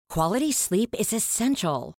Quality sleep is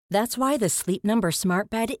essential. That's why the Sleep Number Smart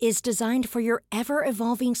Bed is designed for your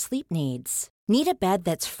ever-evolving sleep needs. Need a bed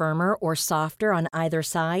that's firmer or softer on either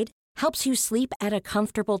side? Helps you sleep at a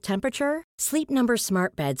comfortable temperature? Sleep Number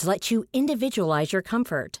Smart Beds let you individualize your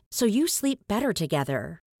comfort, so you sleep better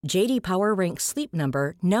together. J.D. Power ranks Sleep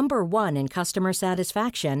Number number 1 in customer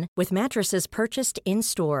satisfaction with mattresses purchased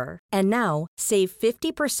in-store. And now, save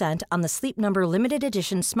 50% on the Sleep Number Limited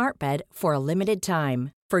Edition Smart Bed for a limited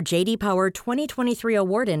time. For J.D. Power 2023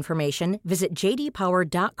 award information, visit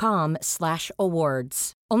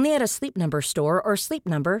jdpower.com/awards. Only at a Sleep Number store or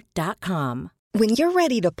sleepnumber.com. When you're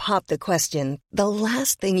ready to pop the question, the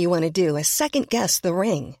last thing you want to do is second-guess the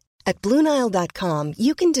ring. At BlueNile.com,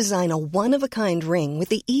 you can design a one-of-a-kind ring with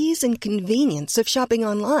the ease and convenience of shopping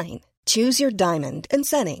online. Choose your diamond and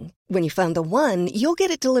setting. When you find the one, you'll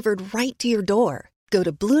get it delivered right to your door. Go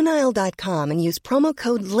to BlueNile.com and use promo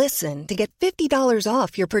code LISTEN to get $50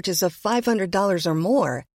 off your purchase of $500 or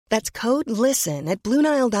more. That's code LISTEN at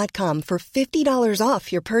BlueNile.com for $50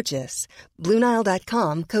 off your purchase.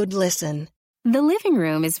 BlueNile.com, code LISTEN. The living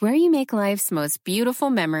room is where you make life's most beautiful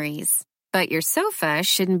memories. But your sofa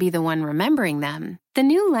shouldn't be the one remembering them. The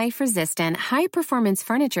new life-resistant, high-performance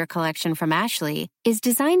furniture collection from Ashley is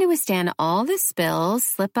designed to withstand all the spills,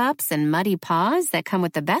 slip-ups, and muddy paws that come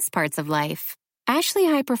with the best parts of life. Ashley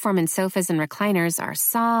high-performance sofas and recliners are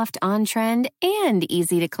soft, on-trend, and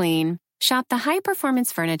easy to clean. Shop the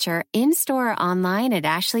high-performance furniture in-store or online at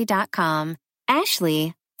ashley.com.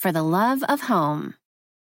 Ashley, for the love of home.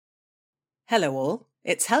 Hello all,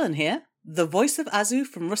 it's Helen here, the voice of Azu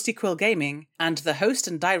from Rusty Quill Gaming and the host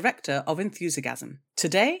and director of Enthusiasm.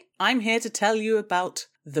 Today, I'm here to tell you about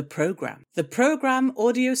The Program. The Program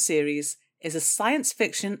audio series is a science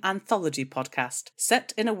fiction anthology podcast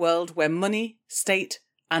set in a world where money, state,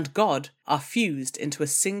 and God are fused into a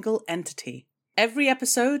single entity. Every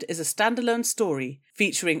episode is a standalone story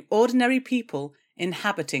featuring ordinary people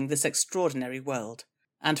inhabiting this extraordinary world.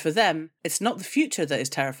 And for them, it's not the future that is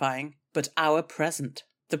terrifying, but our present.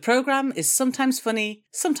 The program is sometimes funny,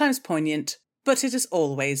 sometimes poignant, but it is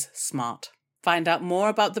always smart. Find out more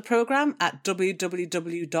about the program at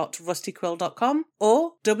www.rustyquill.com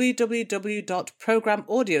or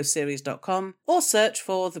www.programaudioseries.com or search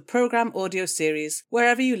for the Program Audio Series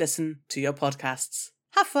wherever you listen to your podcasts.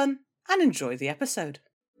 Have fun and enjoy the episode.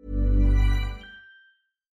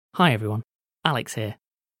 Hi everyone, Alex here.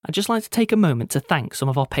 I'd just like to take a moment to thank some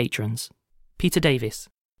of our patrons. Peter Davis,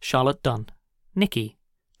 Charlotte Dunn, Nikki,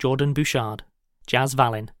 Jordan Bouchard, Jazz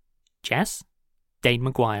Vallin, Jess, Dane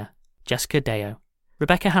Maguire, Jessica Deo,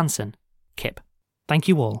 Rebecca Hansen, Kip. Thank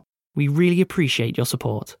you all. We really appreciate your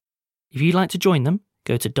support. If you'd like to join them,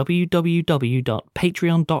 go to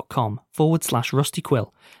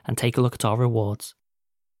www.patreon.com/rustyquill and take a look at our rewards.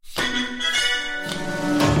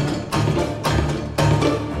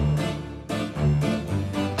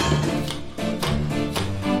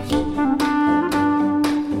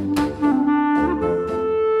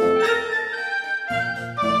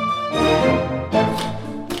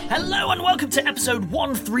 Hello and welcome to episode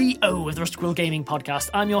 130 of the Rusty Quill Gaming Podcast.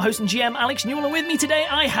 I'm your host and GM, Alex Newell, and with me today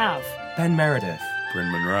I have... Ben Meredith,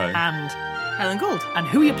 Bryn Monroe, and... Helen Gould. And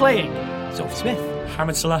who are you playing? Sophie Smith,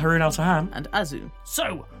 Hamid Salah Haroon Al-Tahan, And Azu.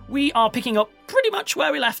 So, we are picking up pretty much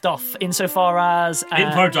where we left off, insofar as...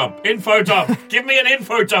 Info dump! Give me an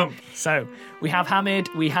info dump! So, we have Hamid,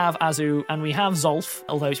 we have Azu, and we have Zolf,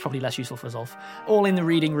 although it's probably less useful for Zolf, all in the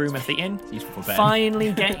reading room of the inn. useful for Ben.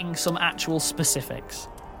 Finally getting some actual specifics.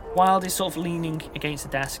 Wild is sort of leaning against the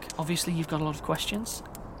desk. Obviously, you've got a lot of questions.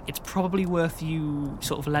 It's probably worth you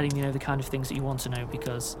sort of letting me know the kind of things that you want to know,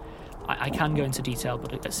 because I can go into detail,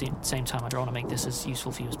 but at the same time, I don't want to make this as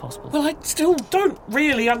useful for you as possible. Well, I still don't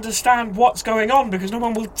really understand what's going on, because no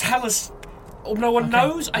one will tell us, or no one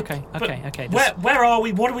knows. Okay. Where are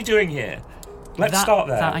we? What are we doing here? Let's start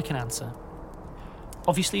there. That I can answer.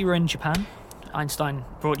 Obviously, you're in Japan. Einstein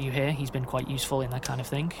brought you here. He's been quite useful in that kind of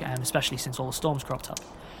thing, especially since all the storms cropped up.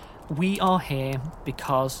 We are here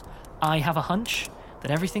because I have a hunch that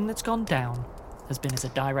everything that's gone down has been as a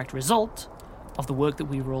direct result of the work that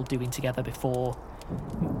we were all doing together before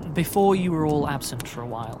you were all absent for a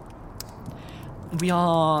while. We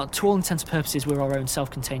are, to all intents and purposes, we're our own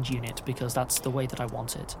self-contained unit, because that's the way that I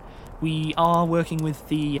want it. We are working with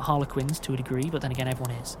the Harlequins to a degree, but then again,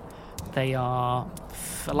 everyone is. They are,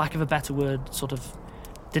 for lack of a better word, sort of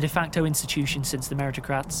the de facto institution since the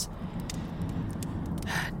meritocrats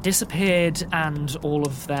disappeared and all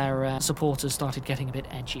of their supporters started getting a bit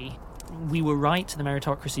edgy. We were right, the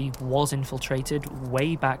meritocracy was infiltrated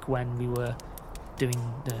way back when we were doing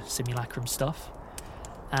the simulacrum stuff,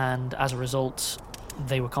 and as a result,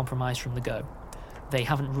 they were compromised from the go. They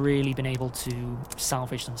haven't really been able to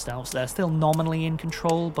salvage themselves. They're still nominally in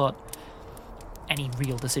control, but any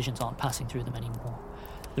real decisions aren't passing through them anymore.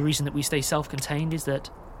 The reason that we stay self-contained is that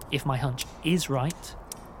if my hunch is right,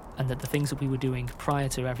 and that the things that we were doing prior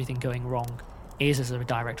to everything going wrong is as a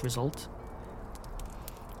direct result,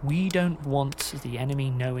 we don't want the enemy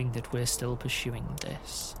knowing that we're still pursuing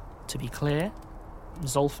this. To be clear,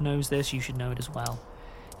 Zolf knows this, you should know it as well.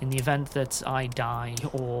 In the event that I die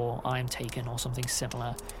or I am taken or something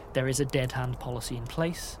similar, there is a dead hand policy in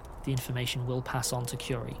place. The information will pass on to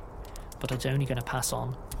Curie, but it's only going to pass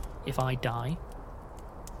on if I die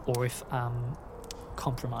or if I'm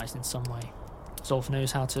compromised in some way. Zolf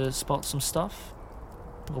knows how to spot some stuff.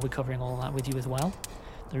 We'll be covering all that with you as well.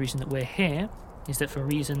 The reason that we're here is that for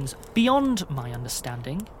reasons beyond my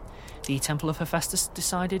understanding, the Temple of Hephaestus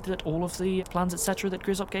decided that all of the plans, etc., that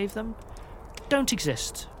Grizzop gave them don't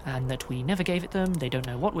exist, and that we never gave it them. They don't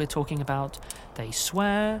know what we're talking about. They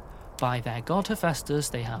swear by their god Hephaestus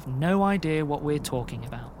they have no idea what we're talking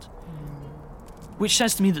about. Which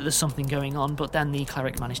says to me that there's something going on, but then the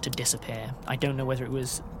cleric managed to disappear. I don't know whether it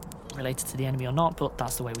was related to the enemy or not, but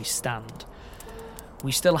that's the way we stand.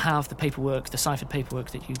 We still have the paperwork, the ciphered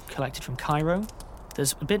paperwork that you collected from Cairo.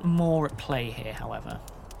 There's a bit more at play here, however.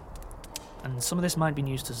 And some of this might be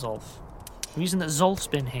news to Zolf. The reason that Zolf's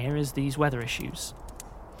been here is these weather issues.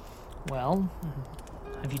 Well,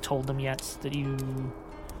 have you told them yet that you...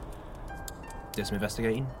 Did some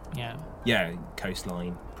investigating? Yeah. Yeah,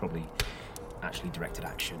 coastline, probably actually directed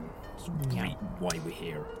action. Yeah. Why we're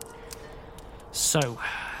here. So,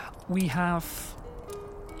 we have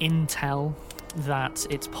intel that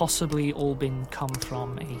it's possibly all been come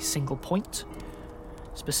from a single point.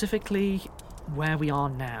 Specifically, where we are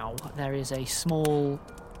now, there is a small,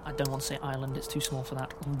 I don't want to say island, it's too small for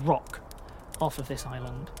that, rock off of this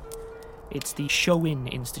island. It's the Showin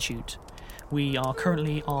Institute. We are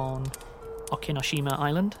currently on Okinoshima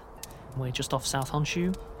Island. We're just off South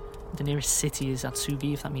Honshu. The nearest city is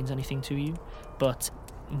Atsugi, if that means anything to you, but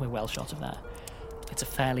we're well short of there. It's a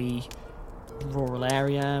fairly rural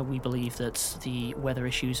area. We believe that the weather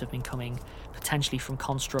issues have been coming potentially from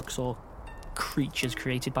constructs or creatures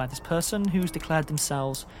created by this person who's declared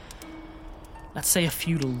themselves, let's say, a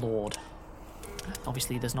feudal lord.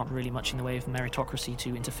 Obviously, there's not really much in the way of meritocracy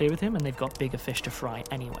to interfere with him, and they've got bigger fish to fry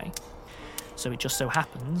anyway. So it just so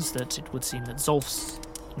happens that it would seem that Zolf's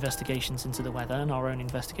investigations into the weather and our own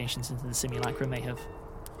investigations into the simulacra may have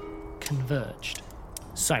converged.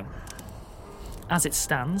 So, as it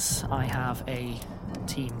stands, I have a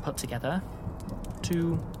team put together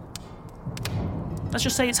to... Let's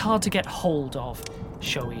just say it's hard to get hold of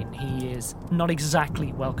Shoin. He is not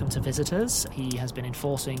exactly welcome to visitors. He has been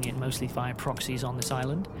enforcing it mostly via proxies on this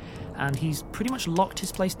island, and he's pretty much locked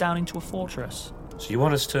his place down into a fortress. So you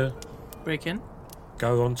want us to Break in?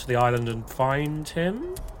 go onto the island and find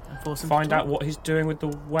him? And force him to Find talk? out what he's doing with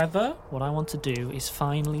the weather? What I want to do is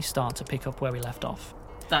finally start to pick up where we left off.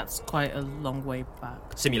 That's quite a long way back.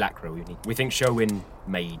 Simulacra, we think Showin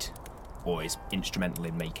made, or is instrumental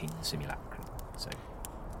in making the simulacra.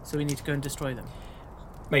 So we need to go and destroy them.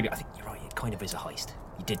 Maybe, I think you're right, it kind of is a heist.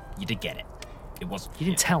 You did get it. It was... You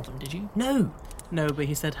didn't tell them, did you? No! No, but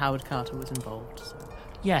he said Howard Carter was involved. So.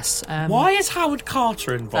 Yes. Why is Howard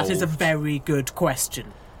Carter involved? That is a very good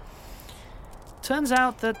question. Turns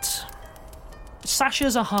out that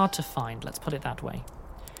sashas are hard to find, let's put it that way.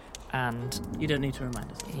 And... You don't need to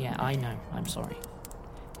remind us. Yeah, I know. I'm sorry.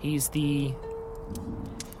 He's the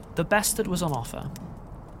best that was on offer.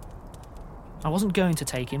 I wasn't going to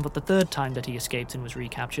take him, but the third time that he escaped and was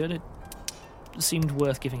recaptured, it seemed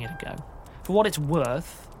worth giving it a go. For what it's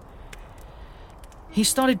worth, he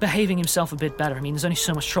started behaving himself a bit better. I mean, there's only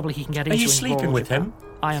so much trouble he can get into. Are you in sleeping rural with Japan. him?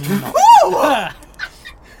 I am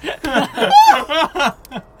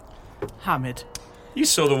not. Hamid. You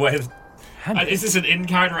saw the way... Is this an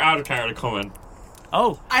in-character or out-of-character comment?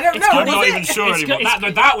 Oh. I don't know. I'm was not it? even sure It's anymore.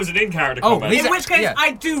 good- That was an in-character comment. In which case, Yeah.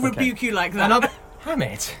 I do rebuke you like that. Another...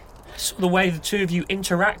 Hamid? I saw the way the two of you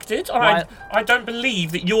interacted. Why- I don't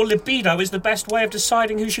believe that your libido is the best way of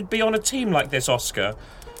deciding who should be on a team like this, Oscar.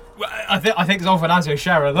 I think Zolf and Azu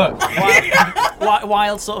share a look.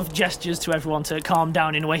 Wild sort of gestures to everyone to calm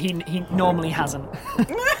down in a way he normally hasn't.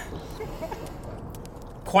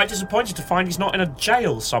 Quite disappointed to find he's not in a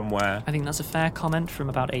jail somewhere. I think that's a fair comment from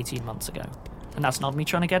about 18 months ago. And that's not me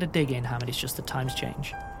trying to get a dig in, Hamid, it's just that times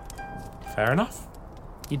change. Fair enough.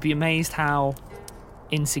 You'd be amazed how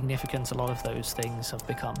insignificant a lot of those things have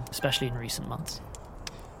become, especially in recent months.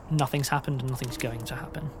 Nothing's happened and nothing's going to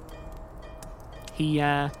happen. He,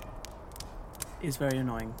 Is very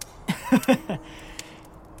annoying.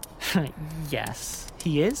 yes,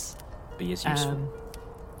 he is. be as useful.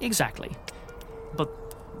 Exactly. But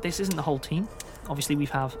this isn't the whole team. Obviously, we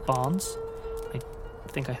have Barnes.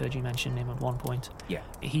 I think I heard you mention him at one point. Yeah.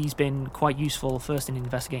 He's been quite useful, first in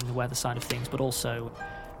investigating the weather side of things, but also,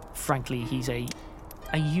 frankly, he's a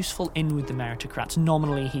useful in with the meritocrats.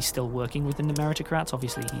 Nominally, he's still working within the meritocrats.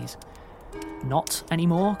 Obviously, he's not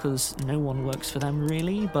anymore, because no one works for them,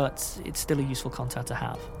 really, but it's still a useful contact to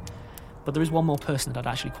have. But there is one more person that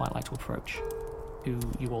I'd actually quite like to approach, who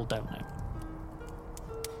you all don't know.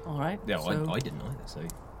 All right. Yeah, I didn't either, so...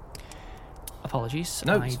 Apologies.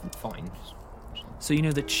 No, it's fine. So you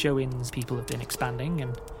know that Showin's people have been expanding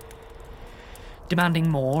and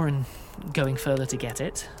demanding more and going further to get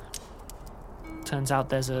it. Turns out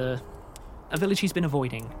there's a village he's been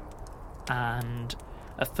avoiding. And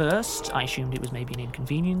at first, I assumed it was maybe an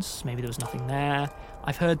inconvenience, maybe there was nothing there.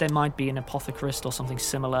 I've heard there might be an apothecarist or something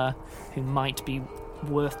similar who might be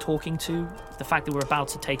worth talking to. The fact that we're about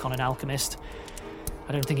to take on an alchemist,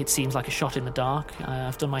 I don't think it seems like a shot in the dark.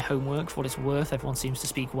 I've done my homework for what it's worth. Everyone seems to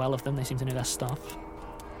speak well of them. They seem to know their stuff.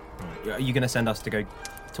 Right. Are you going to send us to go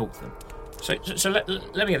talk to them? So let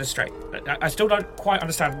me get this straight. I still don't quite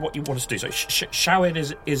understand what you want us to do. So Shawin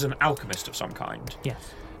is an alchemist of some kind.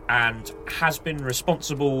 Yes. And has been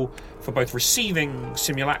responsible for both receiving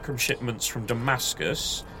simulacrum shipments from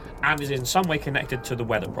Damascus and is in some way connected to the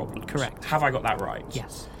weather problems. Correct. Have I got that right?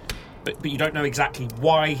 Yes. But you don't know exactly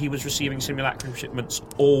why he was receiving simulacrum shipments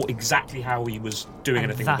or exactly how he was doing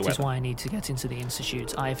anything with the weather. That is why I need to get into the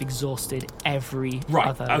Institute. I have exhausted every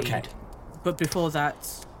other lead. But before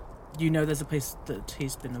that, you know there's a place that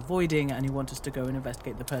he's been avoiding and you want us to go and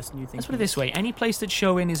investigate the person you think... Let's put it this way. Any place that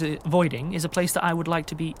Showin is avoiding is a place that I would like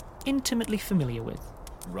to be intimately familiar with.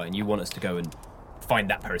 Right, and you want us to go and find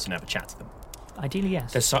that person and have a chat to them? Ideally,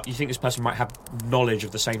 yes. You think this person might have knowledge of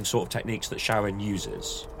the same sort of techniques that Shawin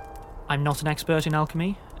uses? I'm not an expert in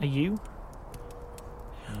alchemy. Are you?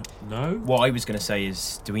 No. What I was going to say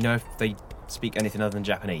is, do we know if they speak anything other than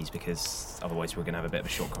Japanese? Because otherwise we're going to have a bit of a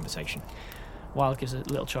short conversation. Wild gives a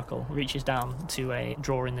little chuckle, reaches down to a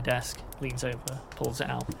drawer in the desk, leans over, pulls it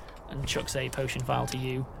out, and chucks a potion vial to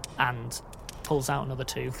you, and pulls out another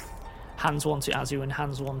two. Hands one to Azu and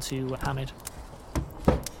hands one to Hamid.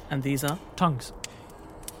 And these are? Tongues.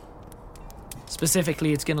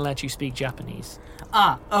 Specifically, it's going to let you speak Japanese.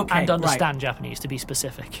 Ah, okay. And understand Japanese, to be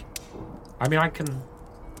specific. I mean, I can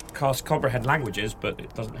cast comprehend languages, but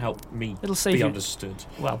it doesn't help me It'll save be you. understood.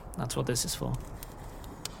 Well, that's what this is for.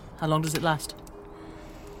 How long does it last?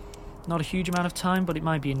 Not a huge amount of time, but it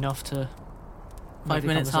might be enough to... 5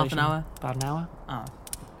 minutes, half an hour? About an hour. Ah.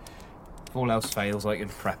 If all else fails, I can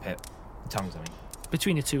prep it. Tongues, I mean.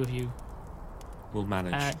 Between the two of you, We'll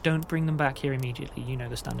manage. don't bring them back here immediately. You know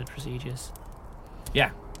the standard procedures.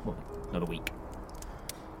 Yeah, well, another week.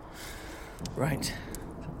 Right.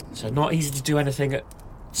 So not easy to do anything at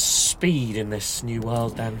speed in this new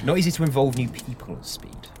world, then. Not easy to involve new people at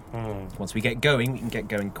speed. Once we get going, we can get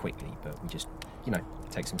going quickly, but we just,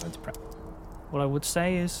 take some time to prep. What I would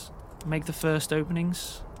say is make the first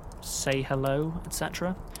openings, say hello,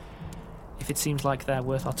 etc. If it seems like they're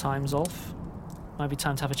worth our time, Zolf, might be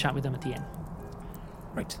time to have a chat with them at the inn.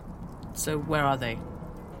 Right. So where are they?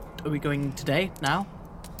 Are we going today? Now?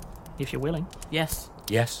 If you're willing. Yes.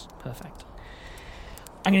 Yes. Perfect.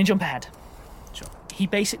 I'm going to jump ahead. Sure. He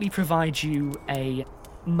basically provides you a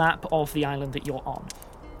map of the island that you're on.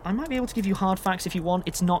 I might be able to give you hard facts if you want.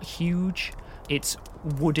 It's not huge. It's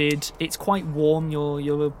wooded. It's quite warm.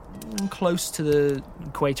 You're close to the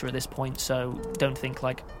equator at this point, so don't think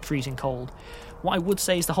like freezing cold. What I would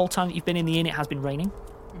say is the whole time that you've been in the inn, it has been raining.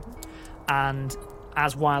 Mm-hmm. And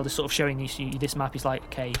as Wild is sort of showing you this map, is like,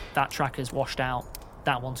 okay, that tracker's washed out.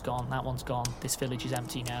 That one's gone. That one's gone. This village is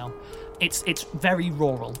empty now. It's very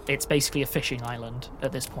rural. It's basically a fishing island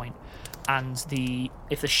at this point. And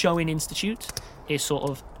if the Showin Institute is sort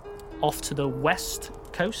of off to the west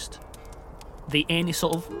coast, the inn is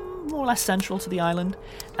sort of more or less central to the island.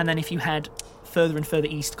 And then if you head further and further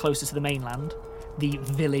east, closer to the mainland, the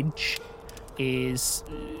village is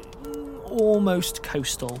almost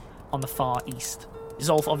coastal on the far east.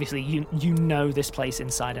 Zolf, obviously, you know this place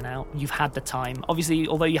inside and out. You've had the time. Obviously,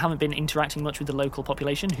 although you haven't been interacting much with the local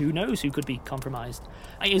population, who knows who could be compromised.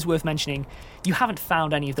 It is worth mentioning, you haven't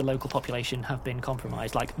found any of the local population have been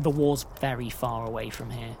compromised. Like, the war's very far away from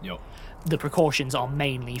here. Yep. The precautions are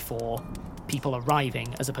mainly for people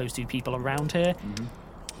arriving as opposed to people around here. Mm-hmm.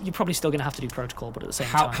 You're probably still going to have to do protocol, but at the same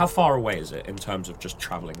time... How far away is it in terms of just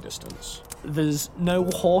travelling distance? There's no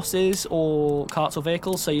horses or carts or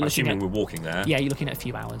vehicles, so you're looking assuming we're walking there. Yeah, you're looking at a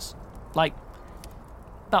few hours. Like,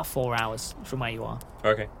 about 4 hours from where you are.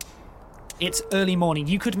 Okay. It's early morning.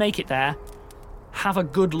 You could make it there have a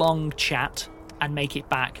good long chat and make it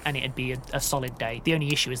back, and it'd be a solid day. The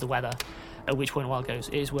only issue is the weather, at which point Wild goes,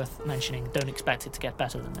 it is worth mentioning, don't expect it to get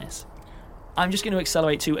better than this. I'm just going to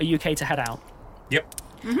accelerate to, are you okay to head out? Yep.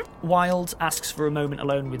 Mm-hmm. Wild asks for a moment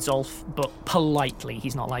alone with Zolf, but politely.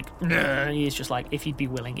 He's not like, nah. He's just like, if you'd be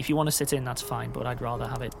willing. If you want to sit in, that's fine, but I'd rather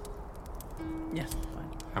have it. Yes,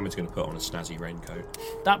 fine. Hamid's going to put on a snazzy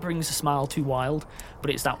raincoat. That brings a smile to Wild,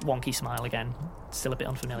 but it's that wonky smile again. Still a bit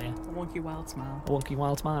unfamiliar. A wonky wild smile. A wonky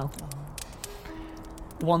wild smile.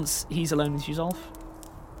 Once he's alone with you, Zolf.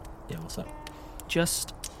 Yeah, what's up?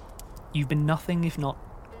 Just, you've been nothing if not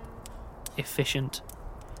efficient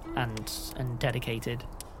and dedicated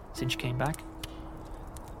since you came back.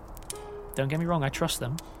 Don't get me wrong, I trust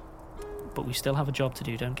them, but we still have a job to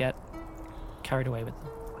do. Don't get carried away with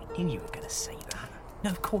them. I knew you were going to say that. No,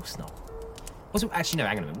 of course not. Actually, no,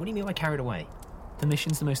 hang on a minute. What do you mean by carried away? The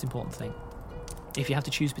mission's the most important thing. If you have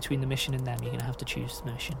to choose between the mission and them, you're going to have to choose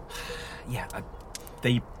the mission. Yeah,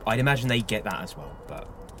 I'd imagine they get that as well, but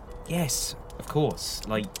yes, of course.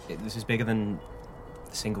 Like, this is bigger than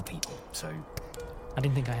single people, so... I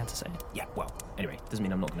didn't think I had to say it. Yeah, well, anyway, doesn't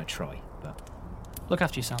mean I'm not going to try, but... Look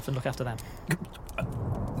after yourself and look after them.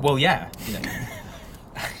 Well, yeah, you know.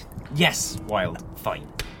 Yes, Wild, fine.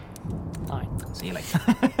 Fine. See you later.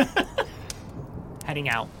 Heading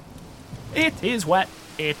out. It is wet.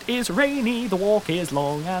 It is rainy. The walk is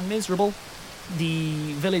long and miserable.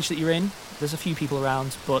 The village that you're in, there's a few people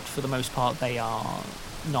around, but for the most part they are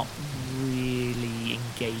not really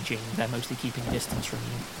engaging. They're mostly keeping a distance from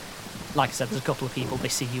you. Like I said, there's a couple of people. They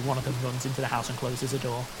see you. One of them runs into the house and closes a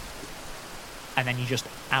door. And then you're just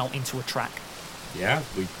out into a track. Yeah,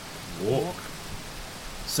 we walk.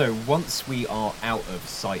 So once we are out of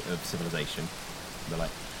sight of civilization, we're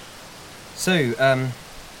like... So,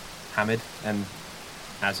 Hamid and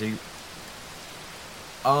Azu,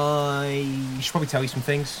 I should probably tell you some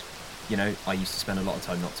things. You know, I used to spend a lot of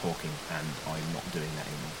time not talking, and I'm not doing that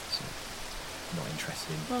anymore, so I'm not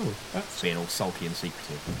interested in that's being all sulky and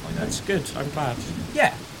secretive. I know. That's good. I'm glad.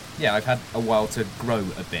 Yeah, I've had a while to grow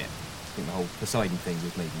a bit. I think the whole Poseidon thing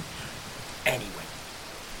was maybe... Anyway.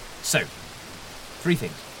 So, 3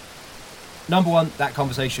 things. Number 1, that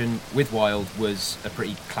conversation with Wild was a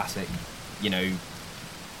pretty classic, you know,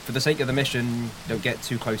 for the sake of the mission, don't get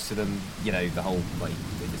too close to them, you know, the whole, like,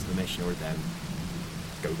 if it's the mission or them,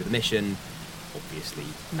 go with the mission, obviously.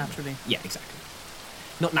 Naturally. Yeah, exactly.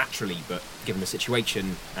 Not naturally, but given the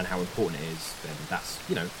situation and how important it is, then that's,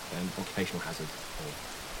 you know, an occupational hazard of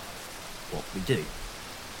what we do.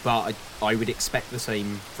 But I would expect the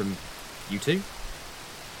same from you two.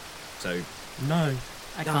 So... No.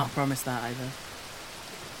 I can't promise that either.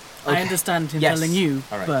 Okay. I understand him Yes. telling you,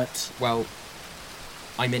 All right. but... Well,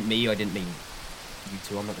 I meant me, I didn't mean you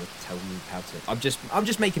two. I'm not going to tell you how to... I'm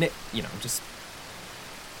just making it, you know, I'm just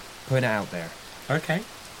putting it out there. Okay.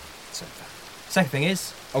 So, second thing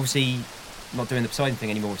is, obviously, I'm not doing the Poseidon thing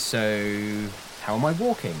anymore, so how am I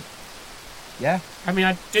walking? Yeah? I mean,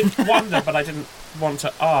 I did wonder, but I didn't want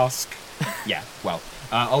to ask. Yeah, well,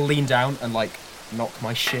 I'll lean down and, like, knock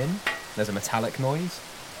my shin. There's a metallic noise.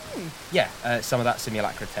 Yeah, some of that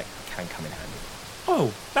simulacra tech can come in handy.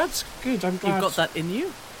 Oh, that's good. I'm glad. You've got that in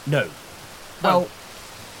you? No. Well,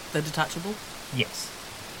 They're detachable? yes.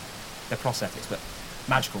 They're prosthetics, but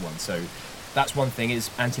magical ones. So that's one thing is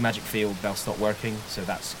anti-magic field, they'll stop working. So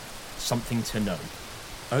that's something to know.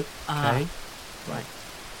 Okay. Right.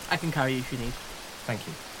 I can carry you if you need. Thank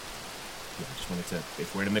you. Yeah, I just wanted to,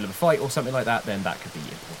 if we're in the middle of a fight or something like that, then that could be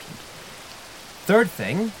important. Third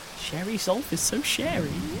thing Sherry Zolf is so sherry.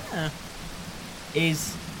 Yeah.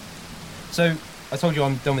 is... So, I told you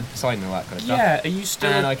I'm done with Poseidon and all that kind of stuff. Yeah, are you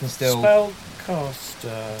still And I can still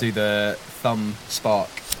spellcaster? do the thumb spark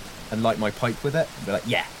and light my pipe with it. And be like,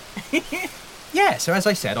 yeah. Yeah, so as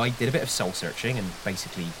I said, I did a bit of soul searching and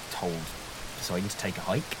basically told Poseidon to take a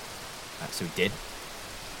hike. So he did.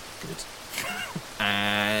 Good.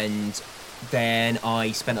 And then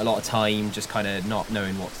I spent a lot of time just kind of not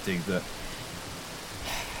knowing what to do, but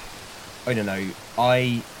I don't know.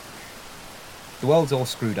 The world's all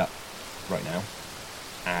screwed up right now,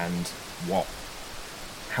 and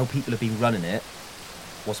how people have been running it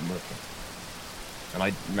wasn't working. And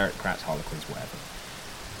I meritocrats, harlequins, whatever.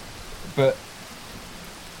 But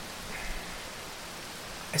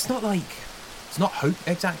it's not hope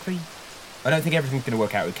exactly. I don't think everything's going to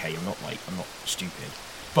work out okay. I'm not stupid,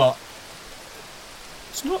 but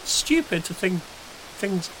It's not stupid to think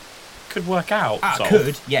things could work out. Zolf.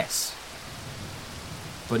 Could, yes,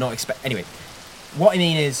 but not expect. Anyway, what I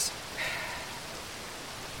mean is,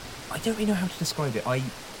 I don't really know how to describe it.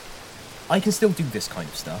 I can still do this kind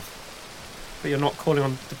of stuff, But you're not calling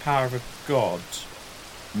on the power of a god.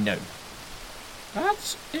 No.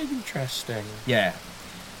 That's interesting. Yeah.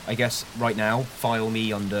 I guess right now, file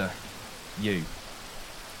me under you.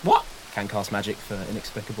 What? Can cast magic for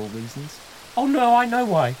inexplicable reasons. Oh no, I know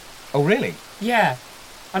why. Oh, really? Yeah.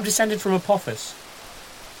 I'm descended from Apophis.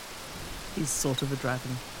 He's sort of a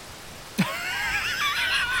dragon.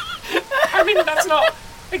 I mean, that's not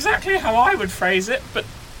exactly how I would phrase it, but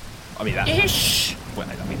I mean, that... ish. Well,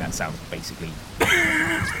 I mean, that sounds basically...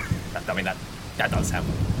 that does sound...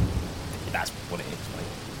 That's what it is, right?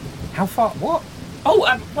 How far... What? Oh,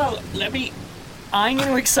 well, let me... I'm going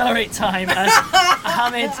to accelerate time as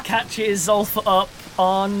Hamid catches Zolfa up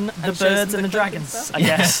on the shows birds him and the the cloak and dragons, stuff? I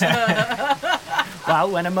guess.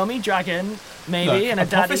 Well, when a mummy dragon, maybe, Look, and a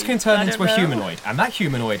daddy... Apophis can turn I into don't a know. humanoid, and that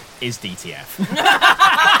humanoid is DTF.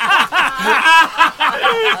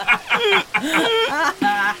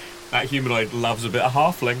 That humanoid loves a bit of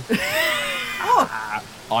halfling.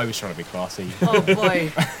 I was trying to be classy. Oh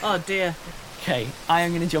boy. Oh dear. Okay, I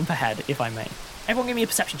am going to jump ahead, if I may. Everyone give me a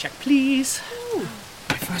perception check, please.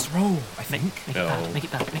 My first roll, I think. Make it bad, make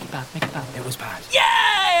it bad, make it bad, make it bad. It was bad.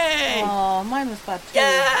 Yay! Oh, mine was bad too.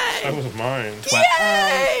 That was mine.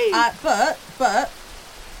 But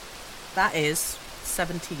that is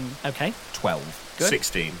 17. Okay. 12. Good.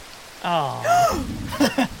 16. Oh.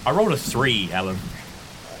 I rolled a 3, Helen.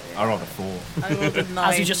 I rolled a 4. I rolled a 9.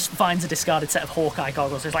 As he just finds a discarded set of Hawkeye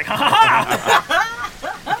goggles, it's like, ha ha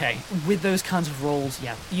ha! Okay, with those kinds of rolls,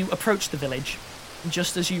 yeah. You approach the village.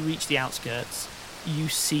 Just as you reach the outskirts, you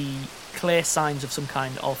see clear signs of some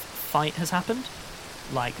kind of fight has happened.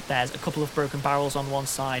 Like, there's a couple of broken barrels on one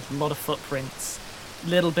side, a lot of footprints,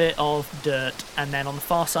 little bit of dirt, and then on the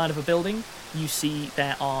far side of a building, you see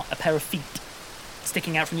there are a pair of feet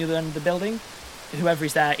sticking out from the other end of the building. Whoever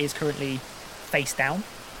is there is currently face down,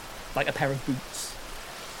 like a pair of boots.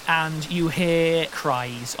 And you hear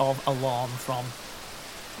cries of alarm from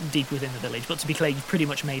deep within the village. But to be clear, you've pretty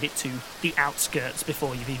much made it to the outskirts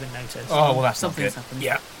before you've even noticed. Oh, well, that's Something's not good. happened.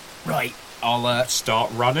 Yeah. Right. I'll, Start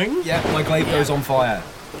running. yeah, my glaive goes on fire.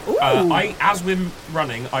 As we're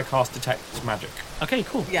running, I cast Detect Magic. Okay,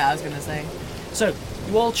 cool. Yeah, I was going to say. So,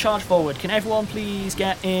 you all charge forward. Can everyone please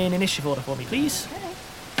get in initiative order for me, please?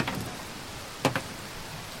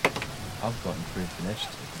 I've got improved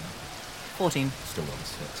initiative 14. now. Still on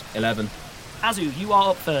 6. 11. Azu, you are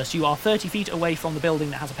up first. You are 30 feet away from the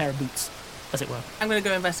building that has a pair of boots, as it were. I'm going to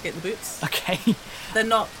go investigate the boots. Okay. They're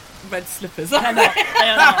not red slippers. They're not. They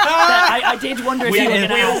are not. I did wonder if you were going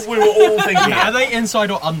to ask. We were all thinking Are they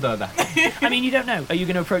inside or under that? I mean, you don't know. Are you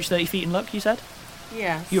going to approach 30 feet and look, you said?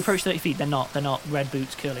 Yes. You approach 30 feet, they're not. They're not red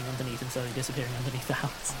boots curling underneath and slowly disappearing underneath the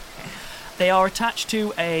house. They are attached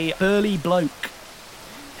to a burly bloke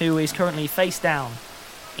who is currently face down.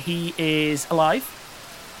 He is alive,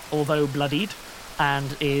 although bloodied,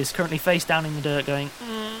 and is currently face down in the dirt going...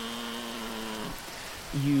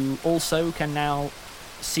 You also can now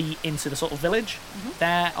see into the sort of village.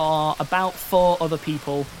 There are about 4 other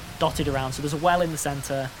people dotted around. So there's a well in the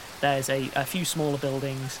centre, there's a few smaller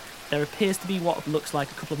buildings. There appears to be what looks like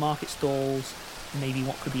a couple of market stalls, maybe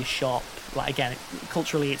what could be a shop. Like, again,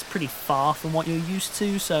 culturally it's pretty far from what you're used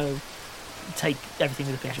to, so take everything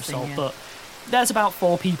with a pinch of salt. Yeah. But there's about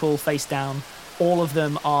 4 people face down. All of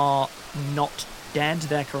them are not dead.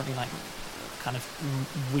 They're currently like kind of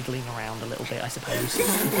wiggling around a little bit, I suppose.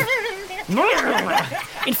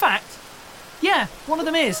 In fact, yeah, one of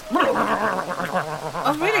them is.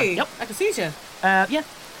 Oh, really? Yep. I can see you. Yeah.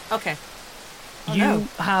 Okay. Oh, You no.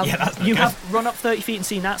 have Yeah, that's not you good. have run up 30 feet and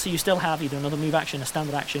seen that, so you still have either another move action, a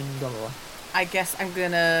standard action, blah blah blah. I guess I'm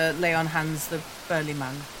going to lay on hands the burly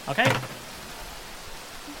man. Okay.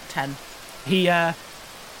 10. He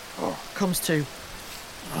comes to.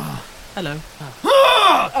 Hello.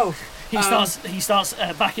 Oh. He starts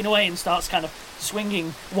backing away and starts kind of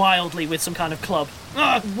swinging wildly with some kind of club.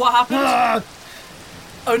 What happened?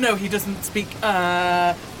 Oh no, he doesn't speak.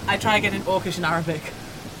 I try again in Orcish and Arabic.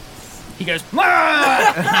 He goes.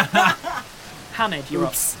 Hamid, you're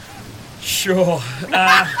up. Sure.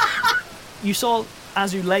 You saw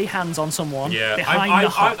Azu lay hands on someone Yeah. behind the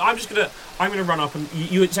hut. I'm gonna run up and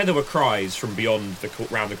you said there were cries from beyond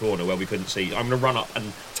round the corner where we couldn't see. I'm gonna run up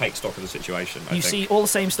and take stock of the situation. I You think. see all the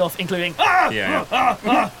same stuff, including.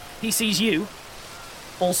 Yeah. He sees you.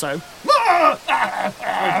 Also.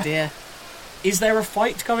 Oh dear. Is there a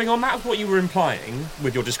fight going on? That's what you were implying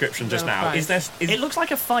with your description just now. It looks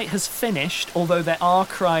like a fight has finished, although there are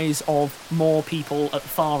cries of more people at the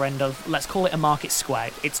far end of, let's call it a market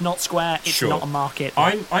square. It's not square, it's not a market.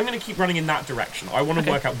 I'm going to keep running in that direction. I want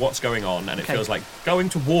to work out what's going on, and it feels like going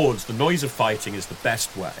towards the noise of fighting is the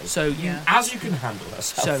best way. So as you can handle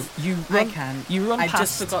yourself. So you run, I can. You run past. I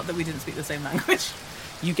just forgot that we didn't speak the same language.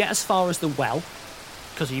 You get as far as the well.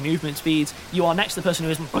 Because of your movement speeds, you are next to the person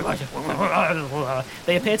who is.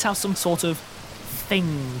 They appear to have some sort of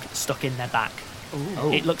thing stuck in their back.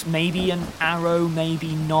 Ooh. It looks maybe an arrow,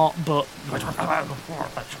 maybe not, but.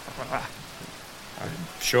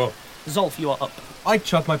 Sure. Zolf, you are up. I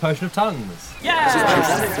chug my potion of tongues. Yeah!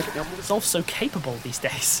 Zolf's so capable these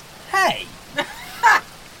days. Hey!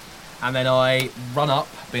 And then I run up,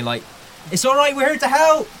 being like, it's alright, we're here to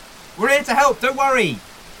help! We're here to help, don't worry!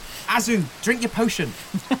 Azu, drink your potion.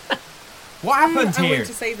 What happened here? I wanted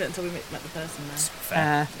to save it until we met the person there.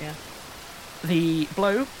 Fair. Yeah. The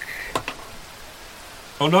bloke.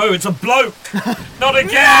 Oh no, it's a bloke! Not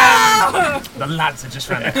again! The lads are just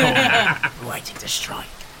round the corner, waiting to strike.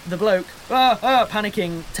 The bloke,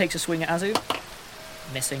 panicking, takes a swing at Azu.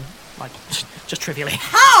 Missing. Like, just trivially.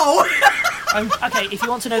 How? Okay, if you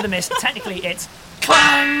want to know the miss, technically it's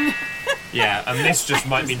clang! Yeah, and this just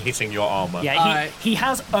might mean hitting your armour. Yeah, he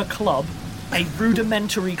has a club, a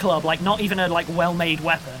rudimentary club, like not even a well-made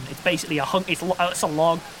weapon. It's basically it's a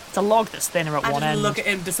log. It's a log that's thinner at one end. I look at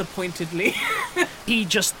him disappointedly. He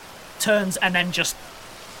just turns and then just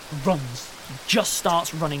runs. He just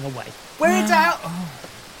starts running away. We're out!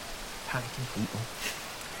 Panicking people.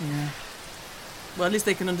 Yeah. Well, at least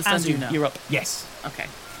they can understand you now. You're up. Yes. Okay.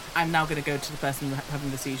 I'm now going to go to the person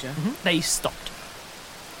having the seizure. Mm-hmm. They stopped.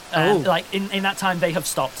 Like, in that time, they have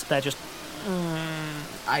stopped. They're just...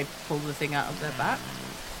 I pull the thing out of their back.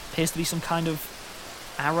 Appears to be some kind of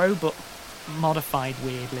arrow, but modified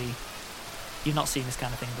weirdly. You've not seen this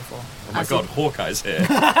kind of thing before. Oh my god, Hawkeye's here.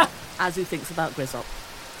 Azu thinks about Grizzop.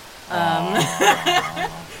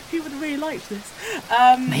 He would have really liked this.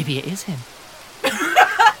 Maybe it is him.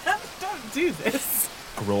 Don't do this.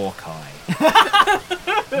 Grawkai.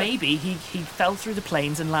 Maybe he fell through the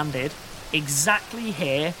plains and landed exactly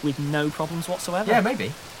here with no problems whatsoever. Yeah,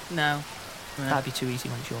 maybe. No. That'd be too easy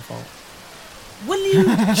when it's your fault. Will you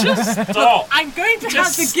just stop? I'm going to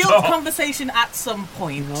have the guilt conversation at some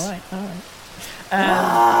point. All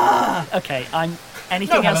right. Okay,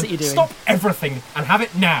 anything else that you're doing? Stop everything and have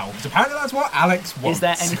it now, because apparently that's what Alex wants. Is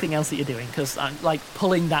there anything else that you're doing? Because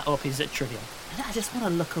pulling that up is trivial. I just want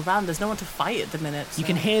to look around. There's no one to fight at the minute. So. You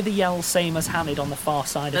can hear the yell, same as Hamid on the far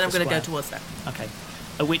side then of the I'm square. Go towards them. Okay.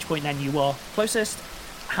 At which point then you are closest.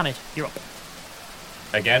 Hamid, you're up.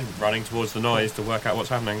 Again, running towards the noise to work out what's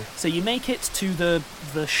happening. So you make it to the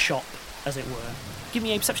shop, as it were. Give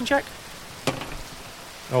me a perception check.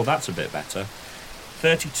 Oh, that's a bit better.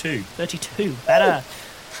 32. 32, better.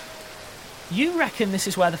 You reckon this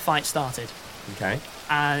is where the fight started. Okay.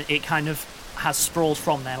 And it kind of has sprawled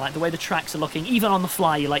from there. Like the way the tracks are looking, even on the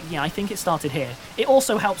fly, you're like, yeah, I think it started here. It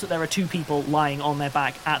also helps that there are two people lying on their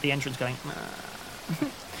back at the entrance going,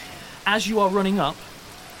 As you are running up,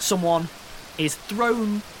 someone is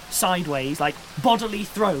thrown sideways, like bodily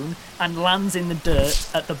thrown, and lands in the dirt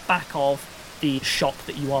at the back of the shop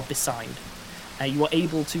that you are beside. You are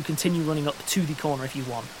able to continue running up to the corner if you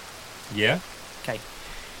want. Yeah. Okay.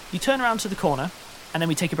 You turn around to the corner, and then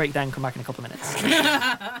we take a break down, come back in a couple of minutes.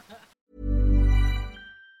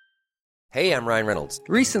 Hey, I'm Ryan Reynolds.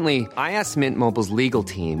 Recently, I asked Mint Mobile's legal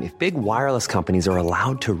team if big wireless companies are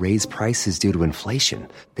allowed to raise prices due to inflation.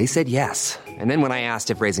 They said yes. And then when I asked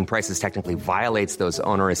if raising prices technically violates those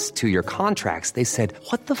onerous two-year contracts, they said,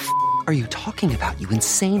 what the f*** are you talking about, you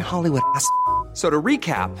insane Hollywood ass f- So to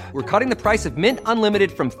recap, we're cutting the price of Mint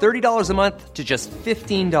Unlimited from $30 a month to just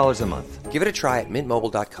 $15 a month. Give it a try at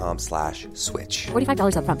mintmobile.com/switch.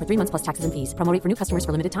 $45 up front for 3 months plus taxes and fees. Promo rate for new customers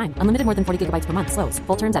for limited time. Unlimited more than 40 gigabytes per month. Slows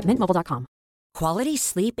full terms at mintmobile.com. Quality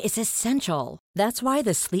sleep is essential. That's why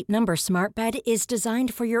the Sleep Number Smart Bed is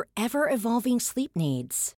designed for your ever-evolving sleep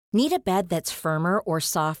needs. Need a bed that's firmer or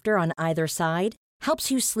softer on either side? Helps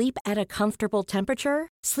you sleep at a comfortable temperature?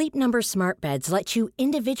 Sleep Number Smart Beds let you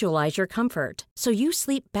individualize your comfort, so you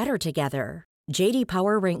sleep better together. J.D.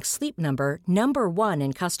 Power ranks Sleep Number number 1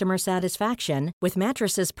 in customer satisfaction with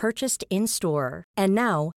mattresses purchased in-store. And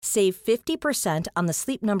now, save 50% on the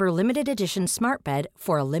Sleep Number Limited Edition Smart Bed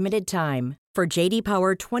for a limited time. For J.D.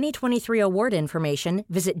 Power 2023 award information,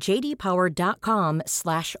 visit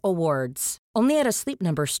jdpower.com/awards. Only at a Sleep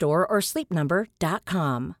Number store or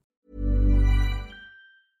sleepnumber.com.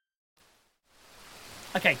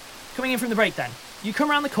 Okay, coming in from the break then. You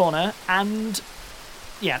come around the corner and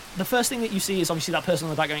the first thing that you see is obviously that person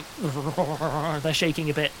on the back going, they're shaking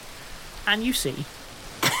a bit, and you see.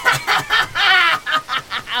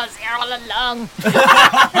 I was here all along.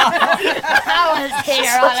 I was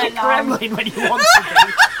here all Such a along. gremlin when you want to be.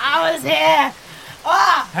 I was here.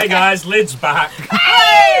 Ah! Hey guys, Lid's back.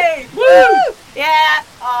 Hey! Woo! Yeah.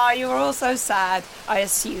 Oh, you were all so sad, I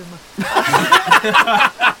assume.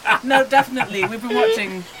 No, definitely. We've been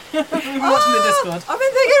watching the Discord. I've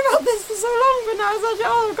been thinking about this for so long, but now it's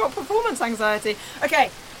like, I've got performance anxiety.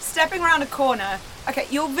 Okay, stepping around a corner. Okay,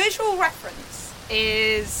 your visual reference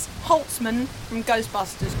is Holtzman from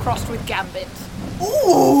Ghostbusters crossed with Gambit.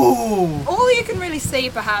 Ooh! All you can really see,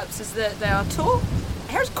 perhaps, is that they are tall.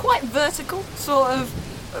 Hair's quite vertical, sort of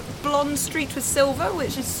blonde streaked with silver,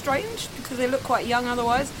 which is strange because they look quite young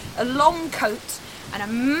otherwise. A long coat and a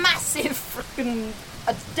massive freaking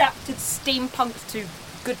adapted steampunk to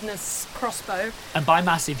goodness crossbow. And by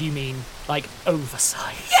massive, you mean like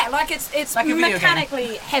oversized. Yeah, like it's Like a video game.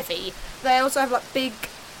 mechanically heavy. They also have like big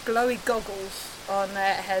glowy goggles on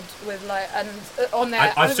their head with like and on their.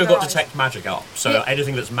 I've over still their got eyes. detect magic up, so Yeah.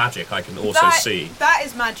 anything that's magic I can also That- see. That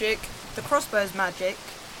is magic. The crossbow's magic.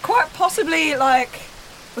 Quite possibly like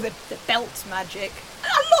with the belt's magic.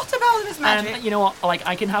 A lot about it is magic. And you know what? Like,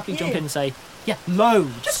 I can happily jump Yeah. in and say, yeah,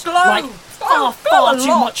 loads. Just glow. Like, Glow, far glow a too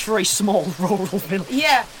lot. much for a small rural village.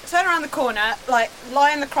 Yeah, turn around the corner, like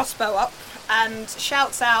line the crossbow up, and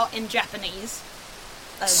shouts out in Japanese.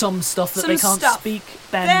 Some stuff that some they can't stuff. speak,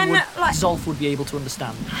 Then, like- Zolf would be able to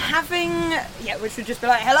understand. Having, which would just be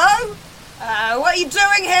like, hello? What are you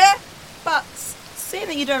doing here? But seeing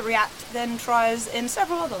that you don't react, then tries in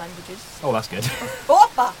several other languages. Oh, that's good.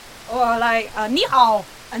 Oppa! Or like, ni hao.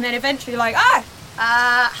 And then eventually like, hi?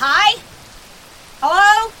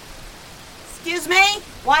 Hello? Excuse me?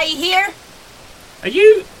 Why are you here? Are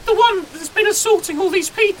you the one that's been assaulting all these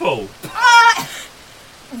people?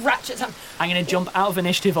 Ratchet time. I'm going to jump out of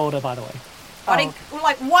initiative order, by the way.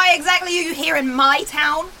 Why exactly are you here in my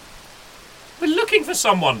town? We're looking for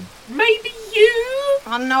someone. Maybe you?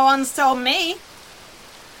 No one's told me.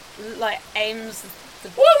 Like, aims the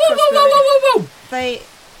Whoa, whoa, whoa, whoa, whoa, whoa, whoa! They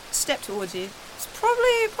step towards you. It's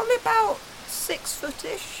probably about 6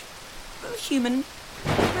 foot-ish. Human.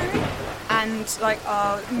 Maybe. And like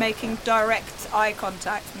are making direct eye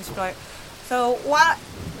contact and stuff like, so what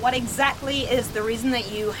exactly is the reason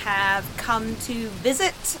that you have come to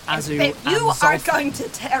visit? Azu If you and are Zolf going to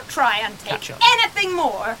try and take catch up. anything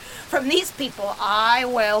more from these people, I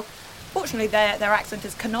will. Fortunately, their accent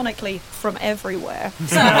is canonically from everywhere.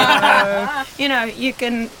 So, you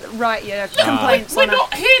can write your complaints We're on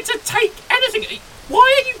not here to take anything.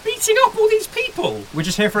 Why are you beating up all these people? We're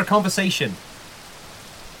just here for a conversation.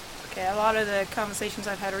 Okay, a lot of the conversations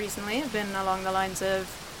I've had recently have been along the lines of,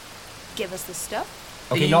 give us this stuff.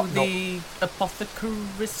 Okay, Are not you the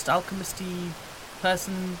apothecarist, alchemisty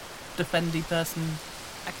person, defendy person?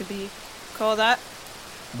 I could be called that.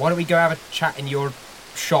 Why don't we go have a chat in your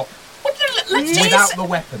shop Let's without the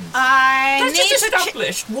weapons? Let's just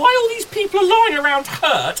establish why all these people are lying around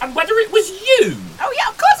hurt and whether it was you. Oh yeah,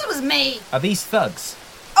 of course it was me. Are these thugs?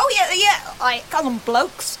 Oh yeah. I call them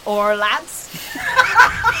blokes or lads.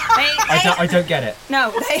 I don't get it.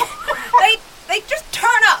 No, they just turn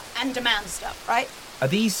up and demand stuff, right? Are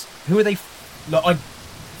these... Who are they... Look, I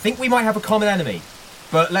think we might have a common enemy,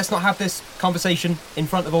 but let's not have this conversation in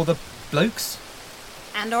front of all the blokes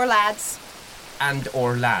And or lads. and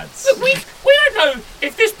or lads. Look, we don't know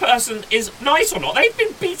if this person is nice or not. They've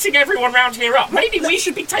been beating everyone round here up. Maybe we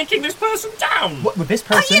should be taking this person down. What, with this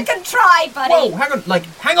Oh, person? you can try, buddy. Whoa,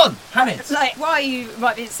 hang on, Hamid. Like, why you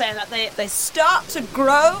might be saying that they start to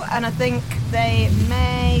grow, and I think they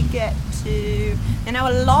may get to. They're now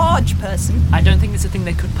a large person. I don't think it's a thing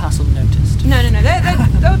they could pass unnoticed. No.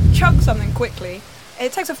 They'll chug something quickly.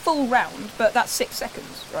 It takes a full round, but that's 6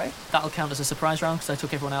 seconds, right? That'll count as a surprise round because I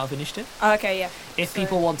took everyone out of initiative. Okay, yeah. If So-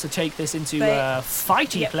 people want to take this into They- a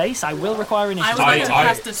fighty Yep. place, I will require I initiative. was going to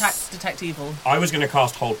I- cast detect evil. I was going to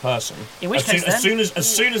cast hold person. In which case, as soon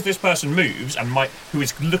as this person moves and who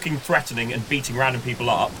is looking threatening and beating random people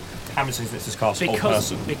up, Hamid says this is cast hold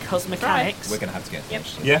person. because mechanics. We're going to have to get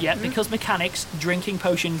this. Yeah. Yeah, because mechanics, drinking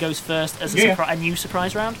potion goes first as Yeah. a new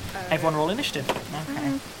surprise round. Everyone roll initiative.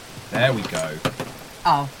 Okay. There we go.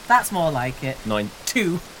 Oh, that's more like it. 9.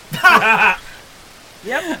 2.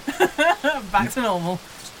 Yep. Back to normal.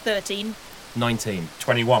 13. 19.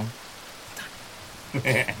 21. To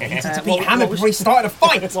beat what Hamid was- before he started a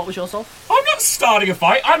fight. What was yours, Olf? I'm not starting a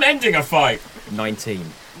fight. I'm ending a fight.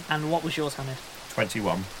 19. And what was yours, Hamid?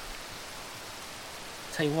 21.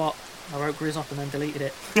 Tell you what, I wrote Grizz up and then deleted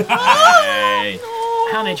it. Hey.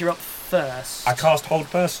 Hamid, you're up first. I cast hold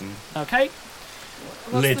person. Okay.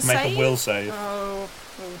 What's Lid, the make save? a will save. Oh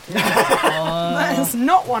dear. That is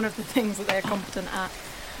not one of the things that they're competent at.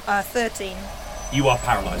 13. You are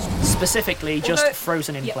paralysed. Specifically, just Although-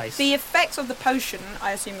 frozen in yeah, place. The effects of the potion,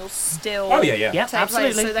 I assume, will still Oh, yeah, yeah. Yeah, take place,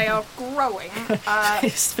 absolutely. so they are growing.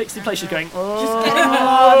 It's fixed in place, just going. Just getting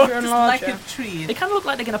larger and Just larger. like a tree. They kind of look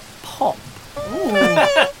like they're going to pop.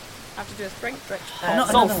 I have to do a strength check. Not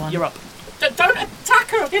Zolf, another one. you're up. Don't attack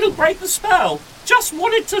her, it'll break the spell. Just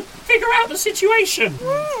wanted to figure out the situation.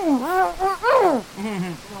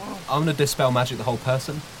 I'm going to dispel magic the whole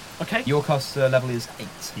person. Okay. Your caster level is 8.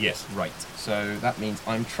 Yes. Right. So that means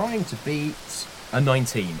I'm trying to beat a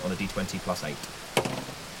 19 on a d20 plus 8.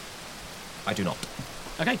 I do not.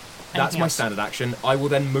 Okay. That's Anything my else? standard action. I will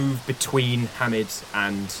then move between Hamid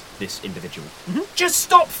and this individual. Just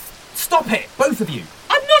stop. Stop it! Both of you!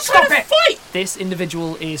 I'm not trying to fight. This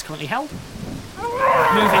individual is currently held.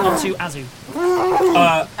 Moving on to Azu.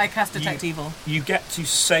 I cast Detect Evil. You get to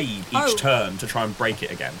save each turn to try and break it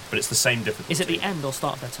again, but it's the same difficulty. Is it the end or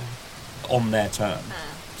start of their turn? on their turn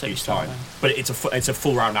So you each start time? then. But it's a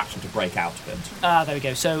full round action to break out of it. Ah, there we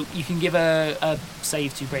go. So you can give a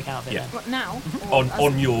save to break out of it. Yeah. Then. What, now? Mm-hmm. Or as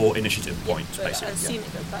On in- your initiative point, But I basically. assume Yeah.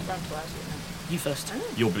 it goes back round to Azu now. You first.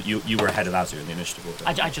 You were ahead of Azu in the initiative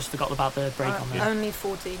order. I just forgot about the break on there. Only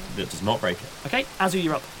 14. That does not break it. Okay, Azu,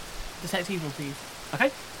 you're up. Detect Evil, please. Okay.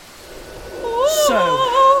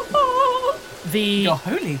 So the You're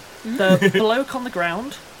holy. the bloke on the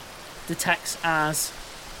ground detects as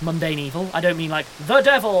mundane evil. I don't mean like the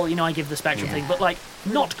devil, you know, I give the spectral thing, but like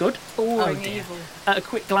not good. Boring dear. evil. At a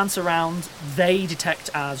quick glance around, they detect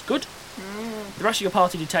as good. The rest of your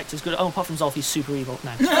party detects as good. Oh, apart from Zolf, he's super evil.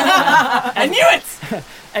 No. I knew it!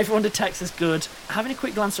 Everyone detects as good. Having a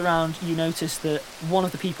quick glance around, you notice that one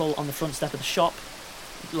of the people on the front step of the shop,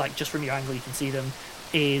 like just from your angle you can see them,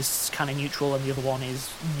 is kind of neutral, and the other one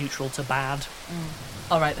is neutral to bad.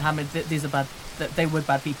 All right, Hamid, these are bad. They were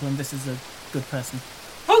bad people, and this is a good person.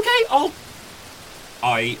 Okay,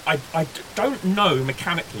 I don't know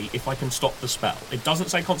mechanically if I can stop the spell. It doesn't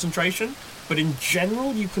say concentration, but in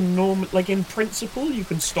general, you can like in principle, you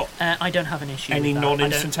can stop I don't have an issue any with that. I don't,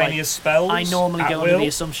 non-instantaneous like, spells. I normally at go will. under the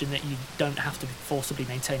assumption that you don't have to forcibly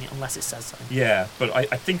maintain it unless it says so. Yeah, but I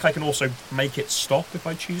think I can also make it stop if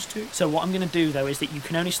I choose to. So what I'm going to do, though, is that you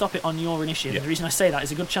can only stop it on your initiative. Yeah. And the reason I say that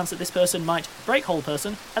is a good chance that this person might break whole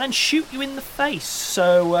person and then shoot you in the face.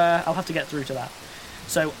 So I'll have to get through to that.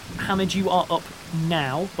 So, Hamid, you are up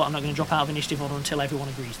now, but I'm not going to drop out of initiative order until everyone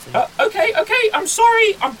agrees to. Okay, I'm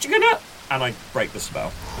sorry, I'm gonna... And I break the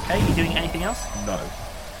spell. Okay, you doing anything else? No.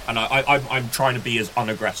 And I'm trying to be as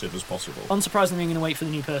unaggressive as possible. Unsurprisingly, I'm going to wait for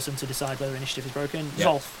the new person to decide whether initiative is broken. Yeah.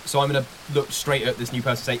 Zolf. So I'm going to look straight at this new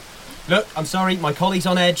person and say, look, I'm sorry, my colleague's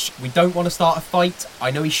on edge. We don't want to start a fight.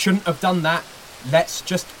 I know he shouldn't have done that. Let's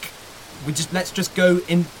just go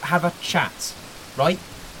and have a chat, right?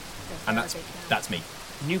 And that's me.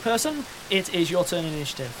 New person, it is your turn in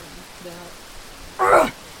initiative.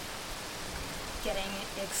 Getting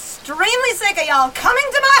extremely sick of y'all coming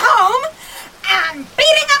to my home and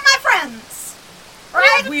beating up my friends.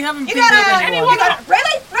 Right? We haven't You beaten up gotta, anyone. you gotta,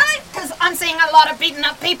 really? Really? Because I'm seeing a lot of beating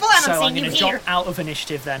up people and So I'm I'm seeing going you to here. drop out of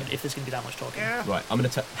initiative then, if there's going to be that much talking. Right, I'm going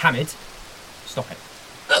to Hamid, stop it.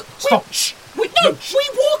 Stop! We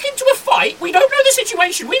walk into a fight, we don't know the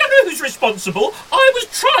situation, we don't know who's responsible. I was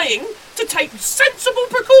trying to take sensible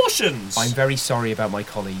precautions. I'm very sorry about my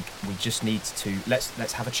colleague. We just need to...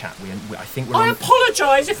 Let's have a chat. I think we're I on...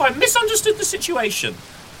 apologise if I misunderstood the situation.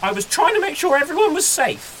 I was trying to make sure everyone was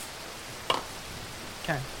safe.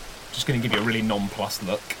 Okay. Just going to give you a really nonplussed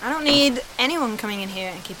look. I don't need anyone coming in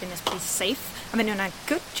here and keeping this place safe. I've been doing a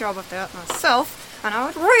good job of that myself, and I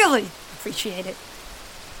would really appreciate it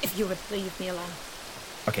if you would leave me alone.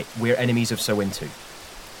 Okay, we're enemies of So-In-2.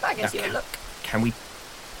 I guess you would look. Can we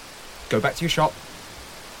go back to your shop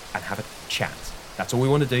and have a chat? That's all we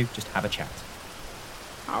want to do, just have a chat.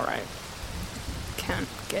 All right. Can't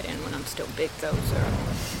get in when I'm still big though, so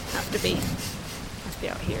I have to be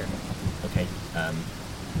out here. Okay,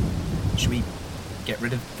 should we get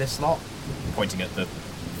rid of this lot? Pointing at the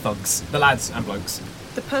thugs, the lads and blokes.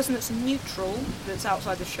 The person that's neutral, that's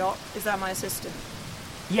outside the shop, is that my assistant?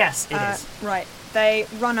 Yes, it is. Right. They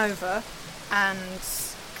run over and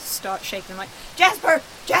start shaking them like, Jasper!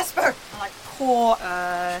 Jasper! And like pour,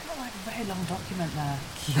 Oh, like a very long document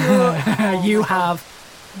there. You have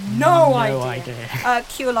no idea.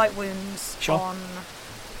 cure light wounds Sure. on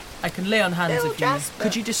I can lay on hands little if you... Jasper.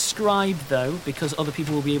 Could you describe, though, because other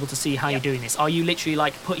people will be able to see how you're doing this? Are you literally,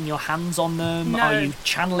 like, putting your hands on them? No. Are you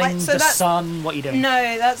channeling Like, so the that's- sun? What are you doing?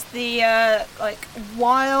 No, that's the,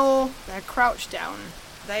 while they're crouched down,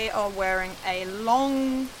 they are wearing a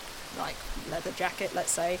long like leather jacket,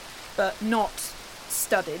 let's say, but not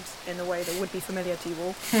studded in the way that would be familiar to you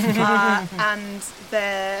all. And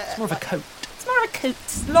they're... It's more of a coat. It's more of a coat.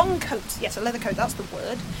 Long coat. Yes, a leather coat, that's the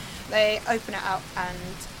word. They open it out and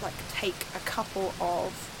like take a couple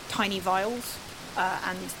of tiny vials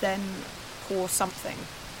and then pour some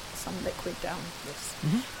liquid down this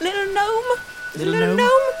little gnome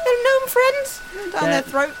friend down their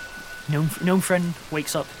throat. Gnome friend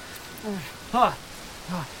wakes up.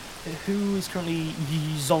 Who is currently...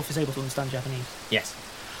 Zolf is able to understand Japanese. Yes.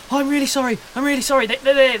 Oh, I'm really sorry. They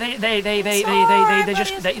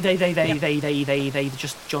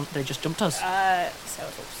just jumped us. So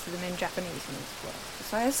it talks to them in Japanese and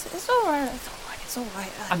it's all right.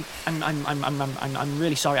 I'm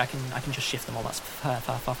really sorry. I can just shift them all. That's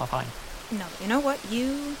fine. No, you know what?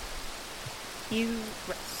 You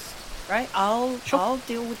rest, right? I'll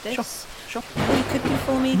deal with this. Sure. What you could do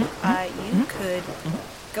for me, you could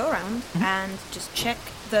go around and just check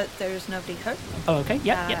that there's nobody hurt. Oh, okay.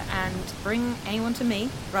 Yeah. And bring anyone to me,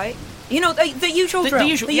 right? You know, the usual drill.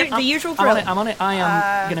 The usual drill. I'm on it. I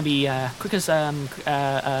am going to be quick as...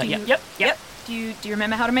 Yep. Do you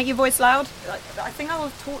remember how to make your voice loud? I think I'll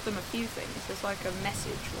have taught them a few things. There's like a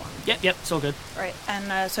message one. Yep. It's all good. Right,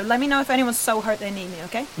 and so let me know if anyone's so hurt they need me,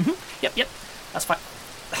 okay? Yep. That's fine.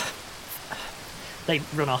 They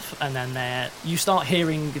run off, and then you start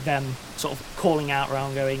hearing them sort of calling out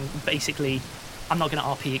around, going, basically, I'm not going to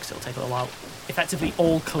RP because it'll take a little while. Effectively,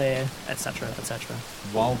 all clear, etc.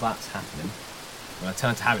 While that's happening, when I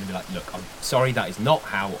turn to Hammond and be like, look, I'm sorry, that is not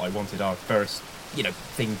how I wanted our first,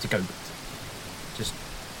 thing to go. Just,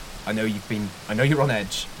 I know you're on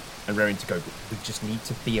edge and raring to go, but we just need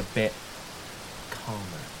to be a bit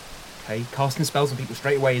calmer. Okay? Casting spells on people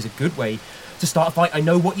straight away is a good way to start a fight. I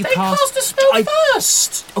know what you cast. They cast a spell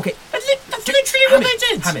first! Okay. That's literally what they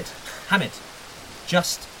did! Hamid.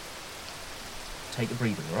 Just take a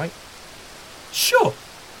breather, alright? Sure.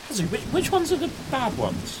 Which ones are the bad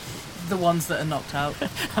ones? The ones that are knocked out.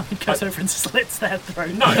 Goes over and slits their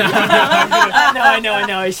throat. No. I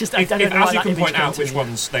know. It's just... If as you can point out which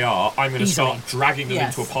ones they are, I'm going to start dragging them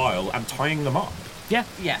Yes. into a pile and tying them up. Yeah.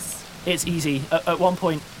 Yes. It's easy. At one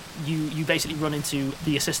point, you basically run into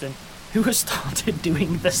the assistant, who has started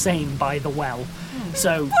doing the same by the well.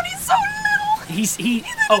 So... But he's so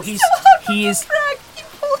little! He is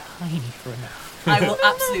tiny for a now. I will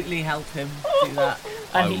absolutely help him do that.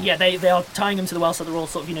 And they are tying them to the well, so they're all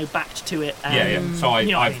sort of backed to it. And, So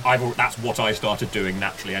I've that's what I started doing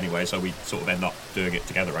naturally anyway. So we sort of end up doing it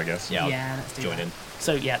together, I guess. Yeah, let's do join that. in.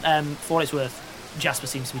 So for what it's worth, Jasper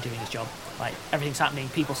seems to be doing his job. Like, everything's happening.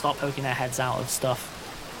 People start poking their heads out of stuff.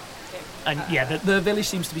 And the village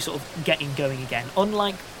seems to be sort of getting going again.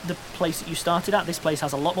 Unlike the place that you started at, this place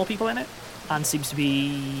has a lot more people in it and seems to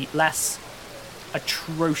be less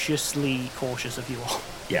atrociously cautious of you all.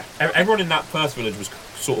 Yeah, everyone in that first village was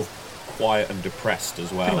sort of quiet and depressed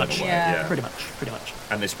as well. Pretty much, in a way. yeah. Pretty much.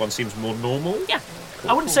 And this one seems more normal. Yeah.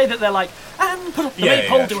 I wouldn't say that they're like, and put up the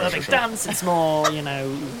maypole, do a big dance. It's more,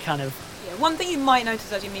 kind of... Yeah, one thing you might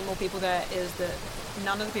notice as you meet more people there is that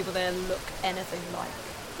none of the people there look anything like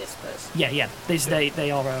this person. Yeah.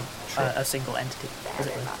 They are a single entity. As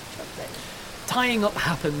it were. Tying up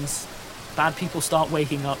happens. Bad people start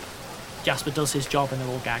waking up. Jasper does his job and they're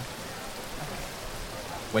all gagged.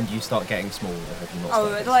 When do you start getting small? Or have you not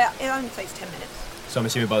started? It only takes 10 minutes. So I'm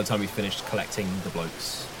assuming by the time we finished collecting the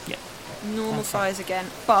blokes. Yeah. Normal size again,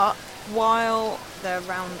 but while they're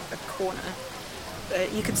round a corner,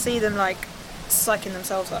 you can see them like psyching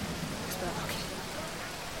themselves up. Okay.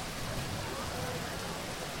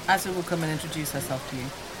 Azza will come and introduce herself to you.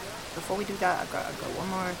 Before we do that, I've got one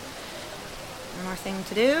more thing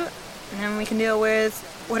to do, and then we can deal with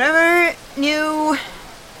whatever new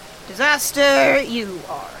disaster you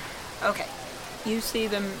are. Okay. You see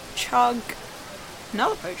them chug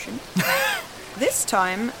another potion. This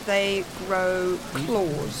time they grow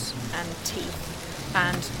claws and teeth,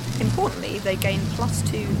 and importantly, they gain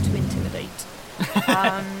 +2 to intimidate.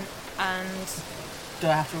 And Do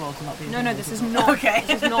I have to roll to not be? no, this is not. Okay.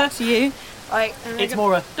 This is not you. Like, It's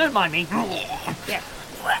more a, don't mind me. yeah.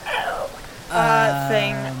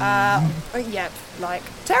 Thing. Like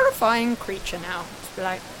terrifying creature now.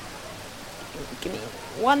 Like, give me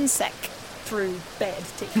 1 sec. Through bed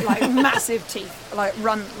teeth, like massive teeth, like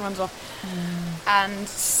runs off, and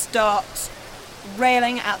starts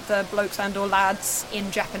railing at the blokes and or lads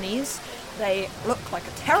in Japanese. They look like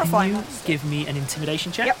a terrifying Can you monster. give me an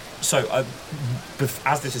intimidation check? Yep. So,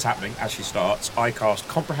 as this is happening, as she starts, I cast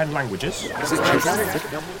Comprehend Languages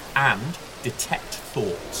and Detect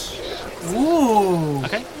Thoughts. Ooh.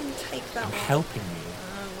 Okay. Take that I'm one. helping you.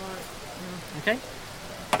 Okay.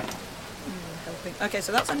 Okay,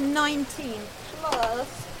 so that's a 19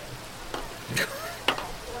 plus... Gosh,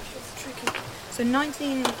 it's tricky. So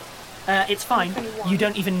 19... It's fine. 21. You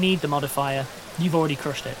don't even need the modifier. You've already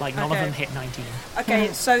crushed it. Like, none of them hit 19. Okay,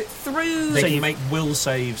 so through... They can make will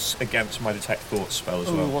saves against my Detect Thoughts spell as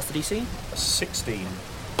well. What's the DC? 16.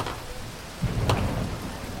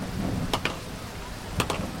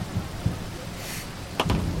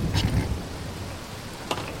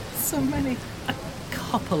 So many. A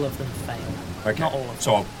couple of them fail. Okay. Not all of them.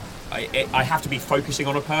 So I have to be focusing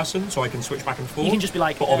on a person so I can switch back and forth. You can just be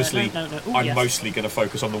like, but obviously, no. Ooh, I'm yes. mostly going to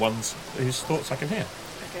focus on the ones whose thoughts I can hear.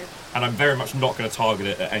 Okay. And I'm very much not going to target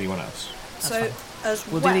it at anyone else. So, as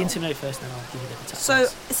We'll well... do the Intimidate first, then I'll give you the Detect. So,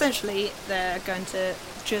 essentially, they're going to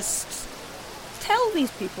just tell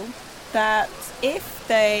these people that if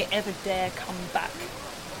they ever dare come back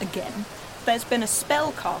again, there's been a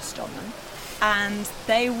spell cast on them, and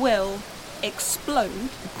they will explode,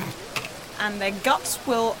 and their guts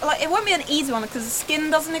will... Like, it won't be an easy one, because the skin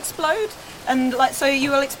doesn't explode, and, like, so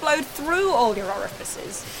you will explode through all your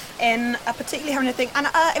orifices in a particularly horrendous thing. And,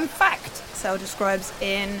 in fact, Sel describes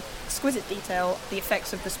in exquisite detail the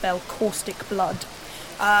effects of the spell Caustic Blood,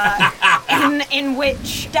 in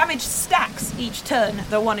which damage stacks each turn.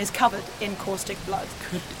 The one is covered in Caustic Blood.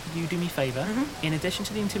 Could you do me a favour? In addition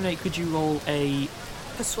to the Intimidate, could you roll a...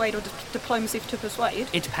 Persuade or diplomacy to persuade?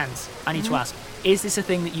 It depends. I need to ask. Is this a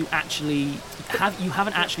thing that you actually... You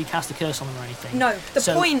haven't actually cast a curse on them or anything? No. The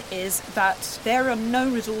point is that there are no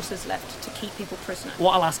resources left to keep people prisoner.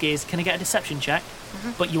 What I'll ask is, can I get a deception check?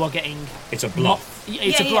 But you are getting... It's a bluff.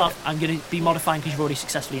 It's a bluff. I'm going to be modifying because you've already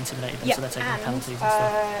successfly intimidated them, so they're taking penalties and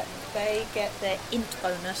stuff. They get their int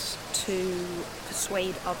bonus to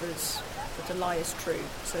persuade others that a lie is true.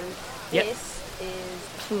 So this is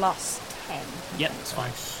plus 10. Yep, it's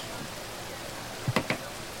fine.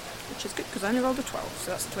 Which is good because I only rolled a 12,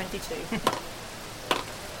 so that's 22.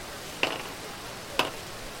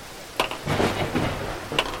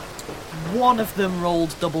 One of them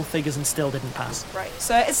rolled double figures and still didn't pass. Right.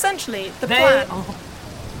 So essentially, the plan.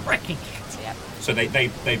 Wrecking it. Yeah. So they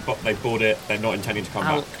bought it. They're not intending to come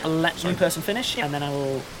back. I'll let the new person finish, and then I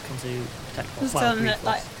will come to protect. Just tell them that,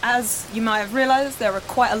 like, as you might have realised, there are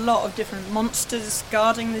quite a lot of different monsters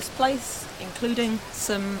guarding this place, including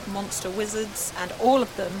some monster wizards, and all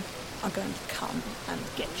of them are going to come and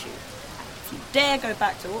get you. And if you dare go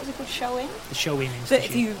back to, what was it called, Show-In? The Show-In Institute. So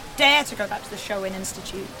if you dare to go back to the Show-In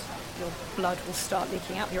Institute, your blood will start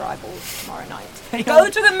leaking out your eyeballs tomorrow night. Go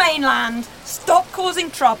to the mainland, stop causing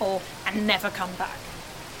trouble, and never come back.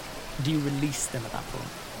 Do you release them at that point?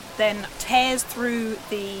 Then tears through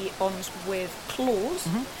the bonds with claws,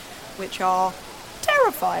 which are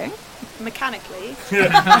terrifying, mechanically.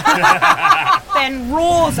 Then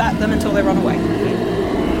roars at them until they run away.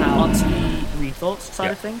 On to the read thoughts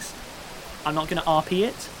side of things. I'm not going to RP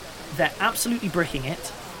it. They're absolutely bricking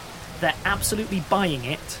it. They're absolutely buying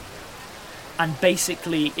it. And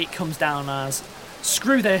basically it comes down as,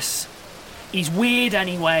 screw this. He's weird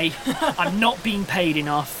anyway. I'm not being paid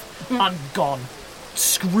enough. I'm gone.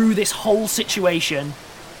 Screw this whole situation.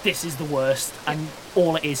 This is the worst. And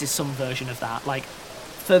all it is some version of that. Like,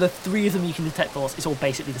 for the three of them you can detect thoughts, it's all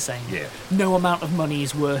basically the same. Yeah. No amount of money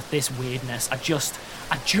is worth this weirdness. I just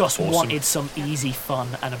wanted some easy fun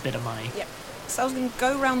and a bit of money. Yep. So I was going to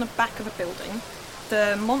go around the back of the building.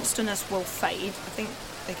 The monsterness will fade. I think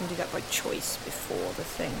they can do that by choice before the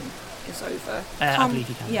thing is over. I believe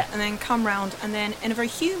you can. Yeah, and then come round, and then in a very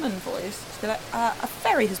human voice, be like, a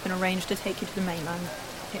ferry has been arranged to take you to the mainland.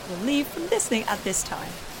 It will leave from this thing at this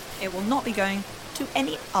time. It will not be going to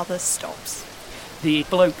any other stops. The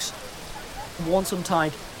blokes, once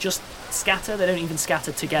untied, just scatter. They don't even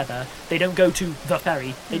scatter together. They don't go to the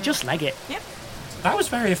ferry. They just leg it. Yep. That was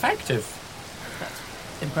very effective. That's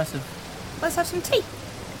impressive. Let's have some tea.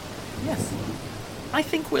 Yes. I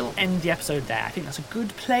think we'll end the episode there. I think that's a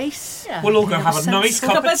good place. Yeah. We'll all go have a nice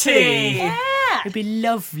cup of tea. Yeah. It'd be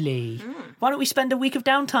lovely. Why don't we spend a week of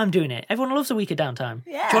downtime doing it? Everyone loves a week of downtime.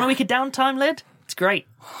 Yeah. Do you want a week of downtime, Lid? It's great.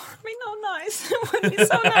 It'd be not nice. It would be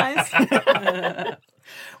so nice.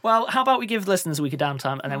 Well, how about we give listeners a week of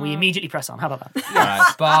downtime and then we immediately press on? How about that?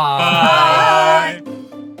 Right, bye.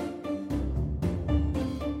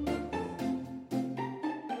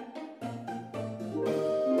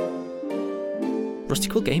 Rusty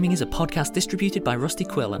Quill Gaming is a podcast distributed by Rusty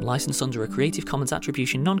Quill and licensed under a Creative Commons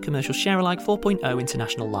Attribution Non-Commercial Share-alike 4.0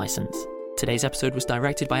 international license. Today's episode was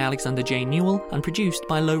directed by Alexander J. Newell and produced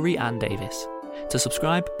by Lowry Ann Davis. To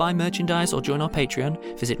subscribe, buy merchandise or join our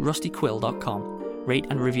Patreon, visit rustyquill.com. Rate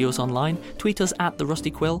and review us online, tweet us at The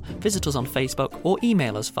Rusty Quill, visit us on Facebook or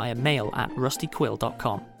email us via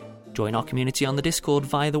mail@rustyquill.com. Join our community on the Discord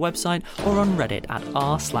via the website or on Reddit at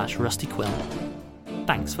r/rustyquill.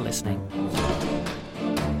 Thanks for listening.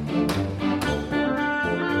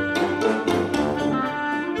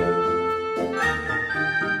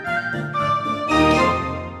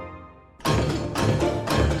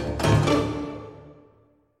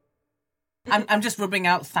 I'm just rubbing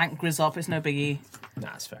out thank Grizzop, it's no biggie.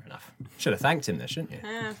 Nah, that's fair enough. Should have thanked him there, shouldn't you?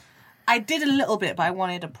 Yeah. I did a little bit, but I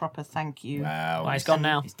wanted a proper thank you. Wow. Well, he's gone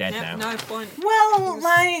now. He's dead Yeah, now. no point. Well,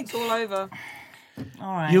 It's all over.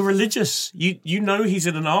 Alright. You're religious. You know he's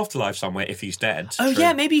in an afterlife somewhere if he's dead. Oh,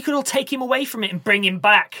 yeah, maybe you could all take him away from it and bring him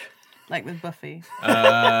back. Like with Buffy.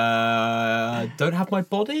 Don't have my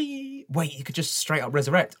body? Wait, you could just straight up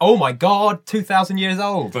resurrect. Oh my god, 2,000 years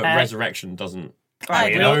old. But resurrection doesn't...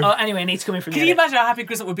 Right, you know. Anyway, it needs to come in from Can the you edit. imagine how happy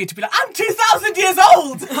Grizzop would be to be like, I'm 2,000 years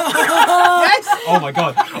old! Yes! Oh my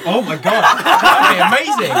god. Oh my god. That'd be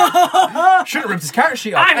amazing. Should have ripped his character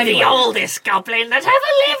sheet off. I'm Anyway. the oldest goblin that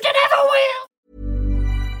ever lived and ever will.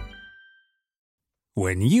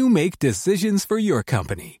 When you make decisions for your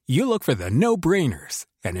company, you look for the no-brainers.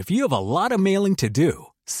 And if you have a lot of mailing to do,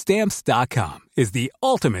 Stamps.com is the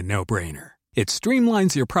ultimate no-brainer. It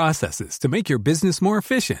streamlines your processes to make your business more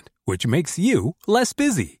efficient, which makes you less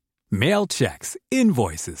busy. Mail checks,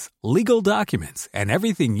 invoices, legal documents, and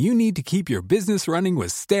everything you need to keep your business running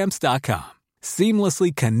with Stamps.com.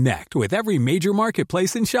 Seamlessly connect with every major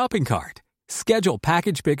marketplace and shopping cart. Schedule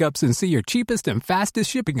package pickups and see your cheapest and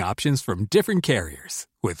fastest shipping options from different carriers,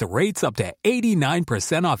 with rates up to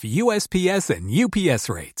 89% off USPS and UPS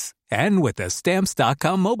rates. And with the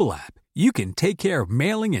Stamps.com mobile app, you can take care of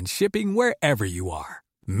mailing and shipping wherever you are.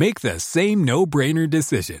 Make the same no-brainer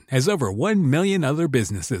decision as over 1 million other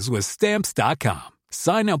businesses with Stamps.com.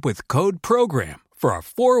 Sign up with code PROGRAM for a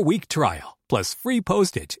 4-week trial, plus free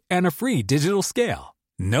postage and a free digital scale.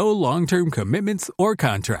 No long-term commitments or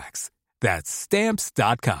contracts. That's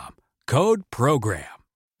Stamps.com. Code PROGRAM.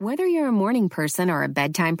 Whether you're a morning person or a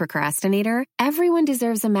bedtime procrastinator, everyone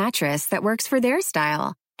deserves a mattress that works for their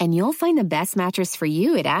style. And you'll find the best mattress for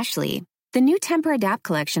you at Ashley. The new Temper-Adapt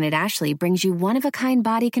collection at Ashley brings you one-of-a-kind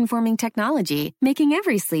body-conforming technology, making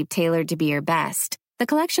every sleep tailored to be your best. The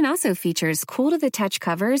collection also features cool-to-the-touch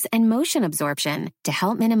covers and motion absorption to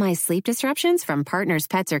help minimize sleep disruptions from partners,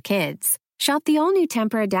 pets, or kids. Shop the all-new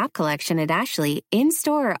Temper-Adapt collection at Ashley,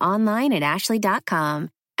 in-store or online at ashley.com.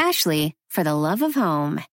 Ashley, for the love of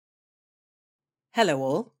home. Hello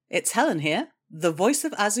all, it's Helen here, the voice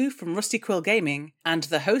of Azu from Rusty Quill Gaming and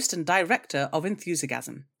the host and director of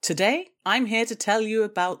Enthusiasm. Today, I'm here to tell you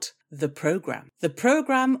about The Program. The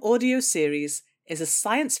Program audio series is a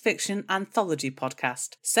science fiction anthology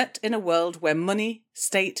podcast set in a world where money,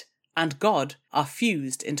 state, and God are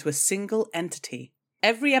fused into a single entity.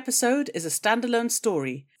 Every episode is a standalone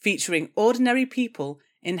story featuring ordinary people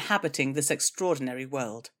inhabiting this extraordinary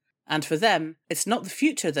world. And for them, it's not the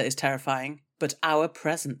future that is terrifying, but our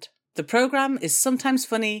present. The program is sometimes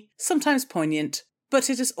funny, sometimes poignant, but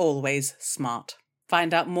it is always smart.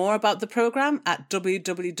 Find out more about the program at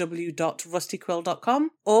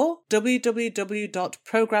www.rustyquill.com or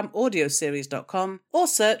www.programaudioseries.com or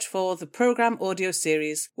search for the Program Audio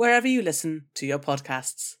Series wherever you listen to your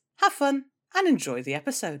podcasts. Have fun and enjoy the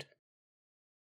episode.